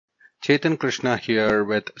Chetan Krishna here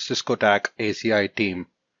with Cisco Tech ACI team.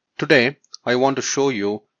 Today, I want to show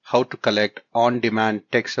you how to collect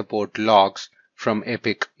on-demand tech support logs from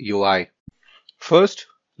APIC UI. First,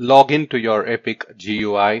 log in to your APIC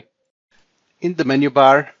GUI. In the menu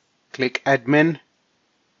bar, click Admin,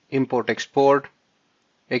 Import Export,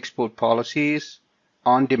 Export Policies,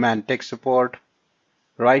 On-Demand Tech Support,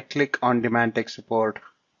 right-click On-Demand Tech Support,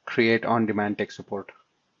 Create On-Demand Tech Support.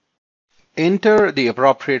 Enter the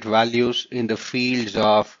appropriate values in the fields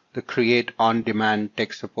of the Create On-Demand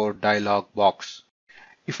Tech Support dialog box.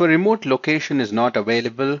 If a remote location is not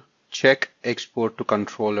available, check Export to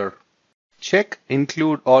Controller. Check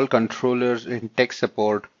Include All Controllers in Tech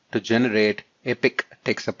Support to generate APIC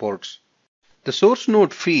tech supports. The source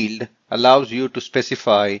node field allows you to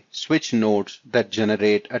specify switch nodes that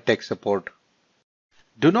generate a tech support.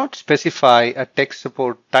 Do not specify a tech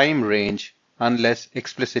support time range unless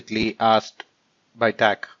explicitly asked by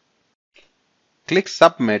TAC. Click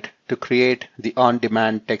Submit to create the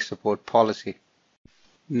on-demand tech support policy.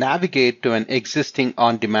 Navigate to an existing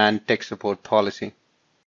on-demand tech support policy.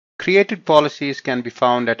 Created policies can be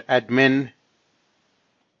found at Admin,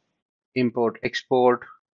 Import Export,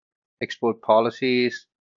 Export Policies,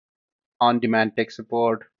 On-Demand Tech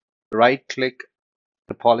Support. Right-click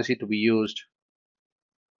the policy to be used.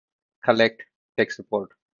 Collect tech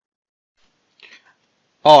support.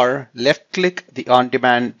 Or left-click the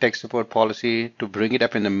on-demand tech support policy to bring it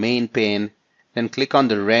up in the main pane, then click on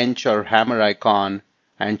the wrench or hammer icon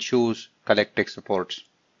and choose Collect Tech Supports.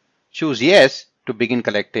 Choose Yes to begin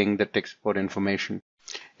collecting the tech support information.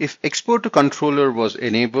 If Export to Controller was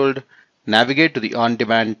enabled, navigate to the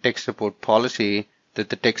on-demand tech support policy that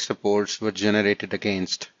the tech supports were generated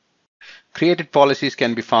against. Created policies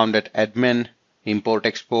can be found at Admin, Import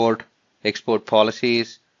Export, Export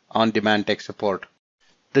Policies, On-Demand Tech Support.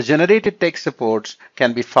 The generated tech supports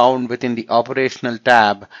can be found within the operational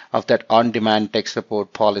tab of that on-demand tech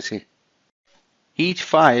support policy. Each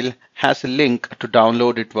file has a link to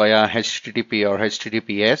download it via HTTP or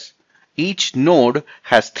HTTPS. Each node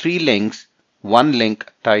has 3 links, one link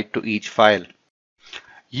tied to each file.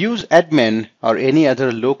 Use admin or any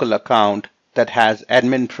other local account that has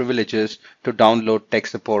admin privileges to download tech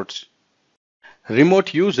supports.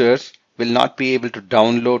 Remote users will not be able to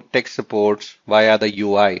download tech supports via the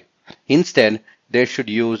UI. Instead, they should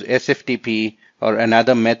use SFTP or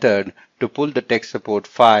another method to pull the tech support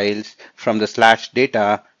files from the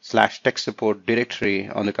 /data/tech support directory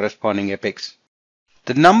on the corresponding APICs.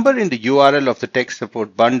 The number in the URL of the tech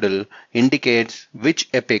support bundle indicates which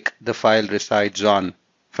APIC the file resides on.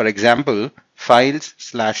 For example, files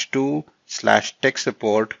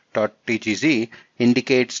 /2/techsupport.tgz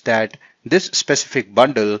indicates that this specific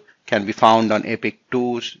bundle can be found on APIC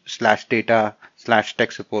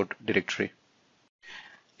 2/data/tech support directory.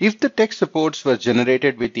 If the tech supports were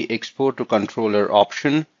generated with the Export to Controller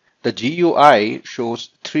option, the GUI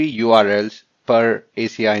shows 3 URLs per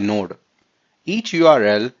ACI node. Each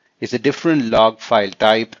URL is a different log file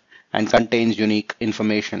type and contains unique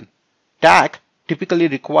information. TAC typically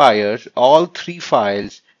requires all 3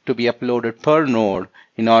 files to be uploaded per node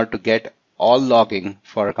in order to get all logging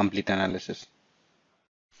for a complete analysis.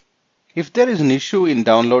 If there is an issue in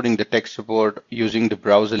downloading the tech support using the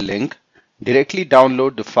browser link, directly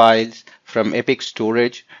download the files from APIC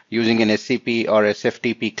storage using an SCP or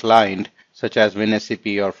SFTP client such as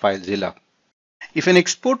WinSCP or FileZilla. If an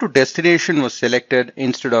export to destination was selected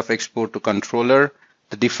instead of export to controller,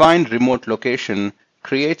 the defined remote location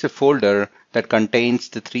creates a folder that contains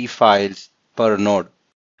the 3 files per node.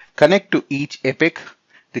 Connect to each APIC.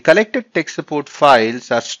 The collected tech support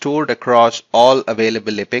files are stored across all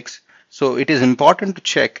available APICs, so it is important to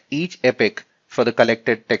check each APIC for the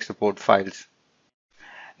collected tech support files.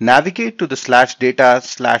 Navigate to the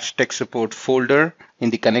 /data/tech support folder in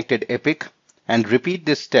the connected APIC and repeat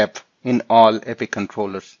this step in all APIC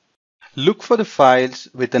controllers. Look for the files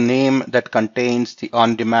with a name that contains the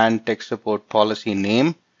on-demand tech support policy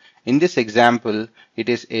name. In this example, it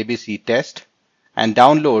is ABC test, and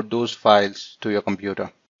download those files to your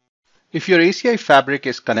computer. If your ACI fabric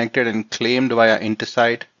is connected and claimed via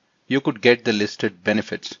Intersight, you could get the listed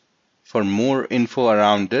benefits. For more info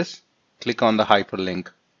around this, click on the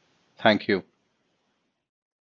hyperlink. Thank you.